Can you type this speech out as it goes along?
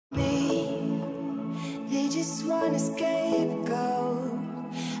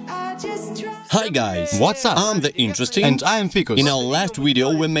Hi guys, What's up? I'm the Interesting And I'm Ficus. In our last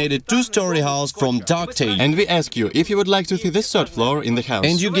video we made a two-story house from Duct. And we ask you if you would like to see the third floor in the house.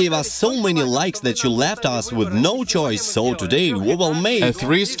 And you gave us so many likes that you left us with no choice, so today we will make a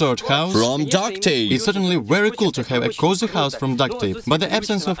three-stored house from duct tape. It's certainly very cool to have a cozy house from duct tape, but the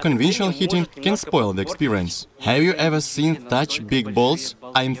absence of conventional heating can spoil the experience. Have you ever seen such big balls?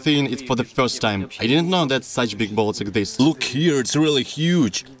 I'm seeing it for the first time. I didn't know that such big balls exist. Look here, it's really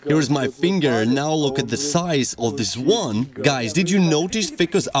huge. Here's my finger, now look at the size of this one. Guys, did you notice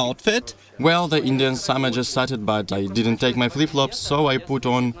Ficus' outfit? Well, the Indian summer just started, but I didn't take my flip-flops, so I put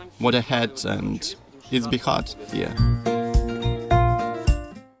on what I had, and it's been hot here.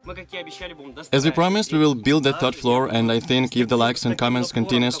 As we promised, we will build the third floor, and I think if the likes and comments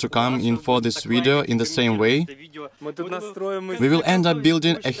continues to come in for this video in the same way, we will end up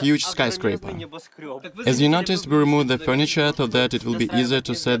building a huge skyscraper. As you noticed, we removed the furniture so that it will be easier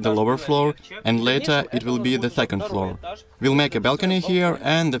to set the lower floor, and later it will be the second floor. We'll make a balcony here,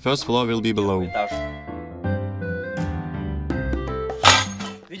 and the first floor will be below.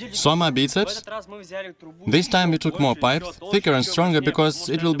 Saw my biceps? This time we took more pipes, thicker and stronger, because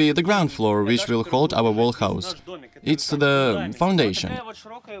it will be the ground floor which will hold our whole house. It's the foundation.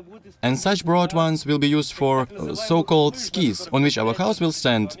 And such broad ones will be used for so-called skis, on which our house will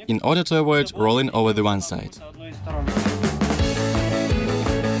stand, in order to avoid rolling over the one side.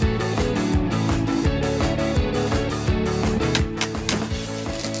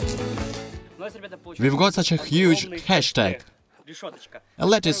 We've got such a huge hashtag, a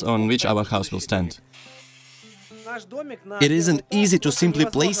lattice on which our house will stand. It isn't easy to simply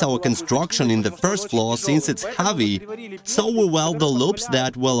place our construction in the first floor since it's heavy, so we weld the loops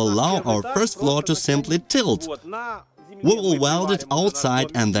that will allow our first floor to simply tilt. We will weld it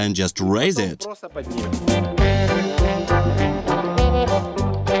outside and then just raise it.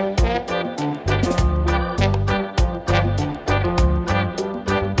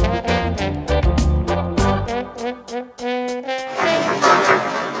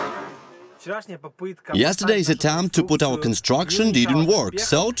 Yesterday's attempt to put our construction didn't work,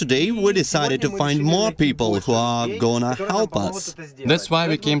 so today we decided to find more people who are gonna help us. That's why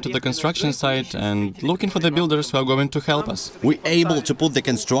we came to the construction site and looking for the builders who are going to help us. We able to put the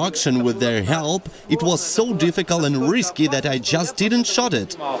construction with their help. It was so difficult and risky that I just didn't shot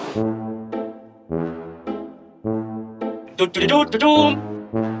it.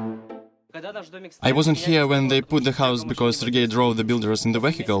 I wasn't here when they put the house because Sergei drove the builders in the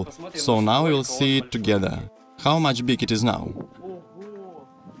vehicle, so now we'll see it together. How much big it is now.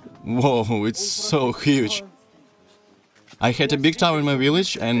 Whoa, it's so huge. I had a big tower in my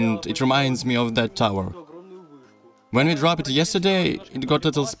village and it reminds me of that tower. When we dropped it yesterday, it got a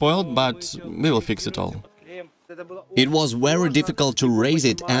little spoiled, but we will fix it all. It was very difficult to raise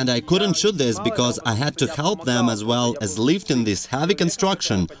it, and I couldn't shoot this because I had to help them as well as lifting this heavy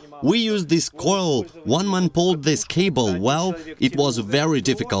construction. We used this coil, one man pulled this cable. Well, it was very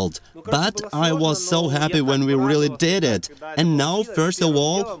difficult, but I was so happy when we really did it. And now, first of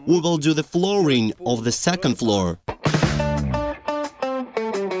all, we will do the flooring of the second floor.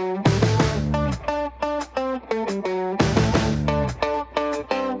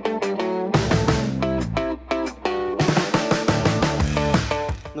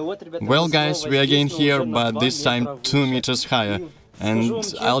 Well, guys, we are again here, but this time 2 meters higher. And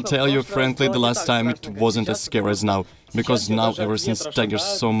I'll tell you frankly, the last time it wasn't as scary as now, because now everything staggers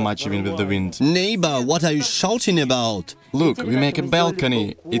so much even with the wind. Neighbor, what are you shouting about? Look, we make a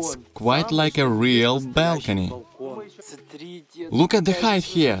balcony. It's quite like a real balcony. Look at the height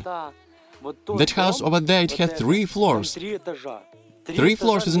here. That house over there, it has 3 floors. 3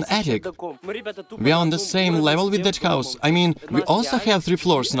 floors is an attic. We are on the same level with that house. I mean, we also have 3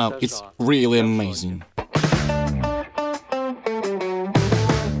 floors now. It's really amazing.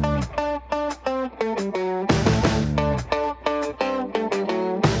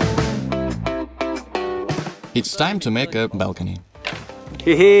 It's time to make a balcony.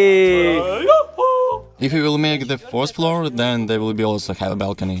 If we will make the 4th floor, then they will be also have a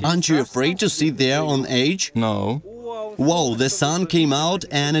balcony. Aren't you afraid to sit there on edge? No. Whoa, the sun came out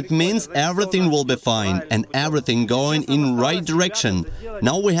and it means everything will be fine and everything going in right direction.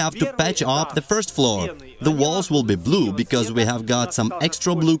 Now we have to patch up the first floor. The walls will be blue because we have got some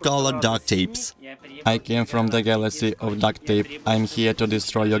extra blue color duct tapes. I came from the galaxy of duct tape. I'm here to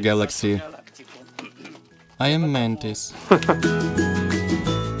destroy your galaxy. I am Mantis.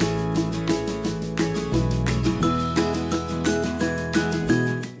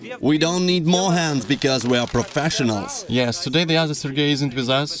 We don't need more hands because we are professionals. Yes, today the other Sergey isn't with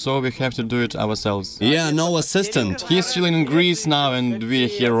us, so we have to do it ourselves. Yeah, no assistant. He's chilling in Greece now and we're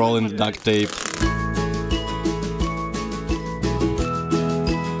here rolling the duct tape.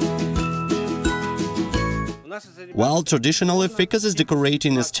 Well, traditionally Ficus is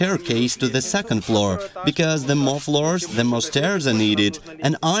decorating a staircase to the second floor, because the more floors, the more stairs are needed,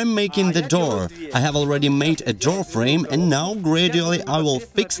 and I'm making the door. I have already made a door frame, and now gradually I will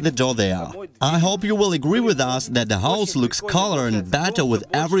fix the door there. I hope you will agree with us that the house looks cooler and better with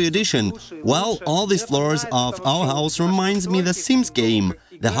every addition. Well, all these floors of our house reminds me the Sims game.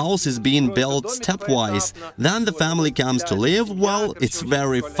 The house is being built stepwise, then the family comes to live. Well, it's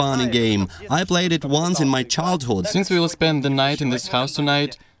very funny game. I played it once in my childhood. Since we will spend the night in this house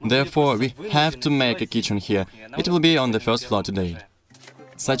tonight, therefore we have to make a kitchen here. It will be on the first floor today.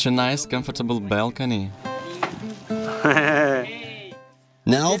 Such a nice, comfortable balcony.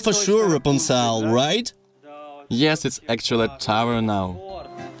 Now for sure, Rapunzel, right? Yes, it's actually a tower now.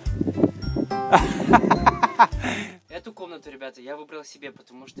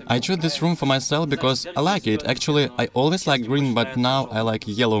 I chose this room for myself because I like it. Actually, I always liked green, but now I like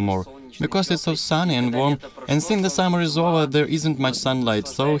yellow more. Because it's so sunny and warm, and since the summer is over, there isn't much sunlight,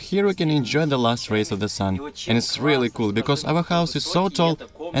 so here we can enjoy the last rays of the sun. And it's really cool, because our house is so tall,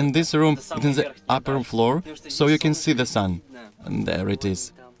 and this room is in the upper floor, so you can see the sun. And there it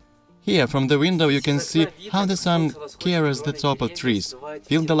is. Here, from the window, you can see how the sun carries the top of trees.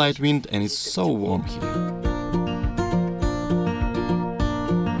 Feel the light wind, and it's so warm here.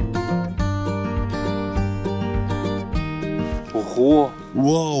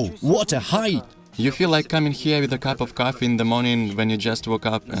 Whoa, what a height! You feel like coming here with a cup of coffee in the morning when you just woke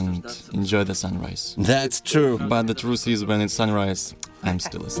up and enjoy the sunrise. That's true. But the truth is, when it's sunrise, I'm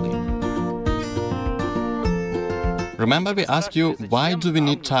still asleep. Remember we asked you, why do we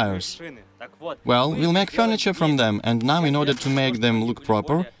need tires? Well, we'll make furniture from them, and now in order to make them look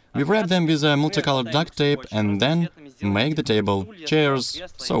proper, we wrap them with a multicolored duct tape and then make the table, chairs,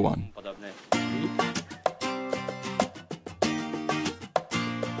 so on.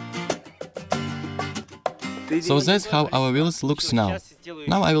 So that's how our wheels looks now.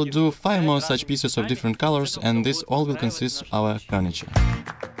 Now I will do 5 more such pieces of different colors, and this all will consist of our furniture.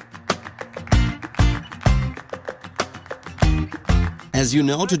 As you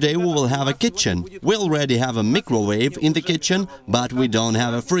know, today we will have a kitchen. We already have a microwave in the kitchen, but we don't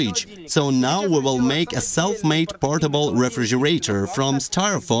have a fridge. So now we will make a self-made portable refrigerator from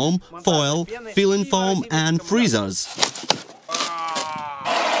styrofoam, foil, filling foam and freezers.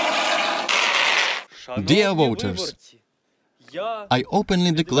 Dear voters, I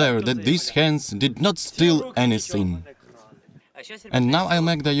openly declare that these hands did not steal anything. And now I'll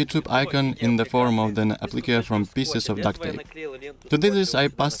make the YouTube icon in the form of an applique from pieces of duct tape. To do this, I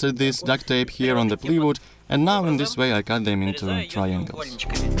pasted this duct tape here on the plywood, and now in this way I cut them into triangles.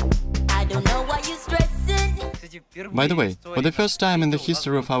 By the way, for the first time in the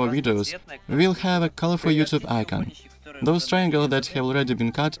history of our videos, we'll have a colorful YouTube icon. Those triangles that have already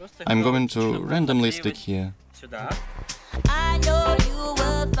been cut, I'm going to randomly stick here.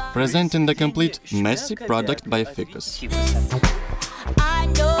 Presenting the complete messy product by Ficus.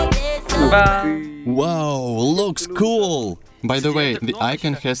 Wow, looks cool! By the way, the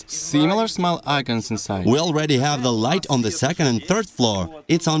icon has similar small icons inside. We already have the light on the second and third floor.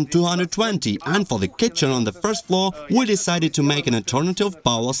 It's on 220, and for the kitchen on the first floor, we decided to make an alternative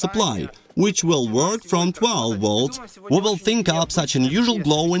power supply, which will work from 12 volts. We will think up such unusual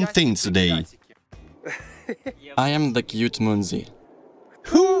glowing things today. I am the cute Moonzy.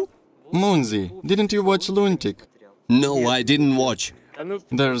 Who? Moonzy, didn't you watch Lunatic? No, I didn't watch.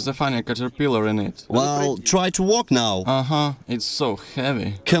 There's a funny caterpillar in it. Well, try to walk now. Uh-huh, it's so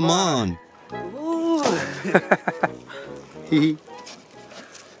heavy. Come on.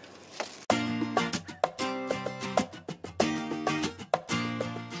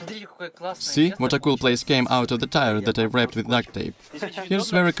 See what a cool place came out of the tire that I wrapped with duct tape.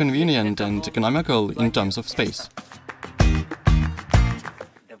 Here's very convenient and economical in terms of space.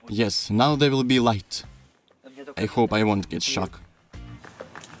 Yes, now there will be light. I hope I won't get shocked.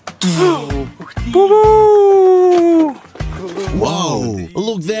 Wow,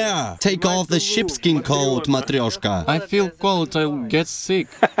 look there! Take off the sheepskin coat, Matryoshka. I feel cold, I'll get sick.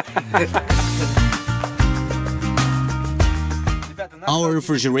 Our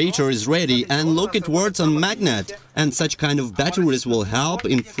refrigerator is ready, and look, it works on magnet. And such kind of batteries will help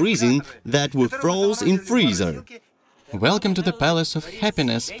in freezing that we froze in freezer. Welcome to the palace of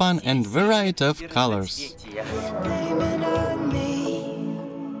happiness, fun and variety of colors.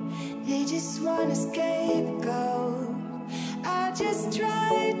 They just want to scapegoat. I just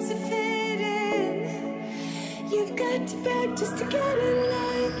tried to back just to get a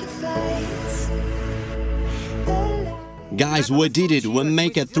light the fights. Guys, we did it! We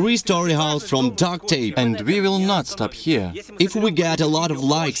make a 3-story house from duct tape. And we will not stop here. If we get a lot of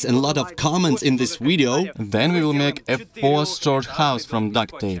likes and a lot of comments in this video, Then we will make a 4-story house from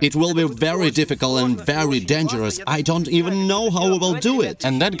duct tape. it will be very difficult and very dangerous. I don't even know how we will do it.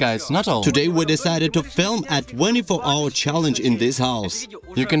 And that, guys, not all. Today we decided to film a 24-hour challenge in this house.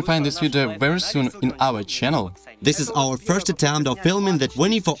 You can find this video very soon in our channel. This is our first attempt of filming the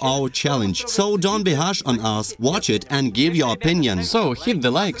 24-hour challenge, so don't be harsh on us, watch it and give your opinion. So hit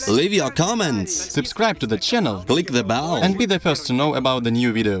the likes, Leave your comments, subscribe to the channel, click the bell, and be the first to know about the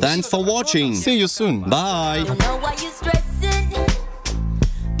new videos. thanks for watching. See you soon. Bye. Don't know why you're stressing,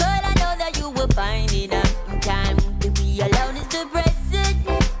 but I know that you will find it out in time. To be alone is depressing,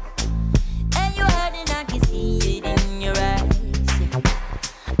 and you're hurting, I can see it in your eyes.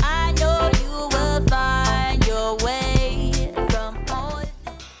 I know you will find your way from all this.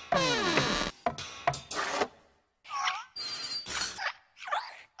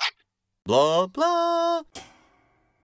 Blah blah.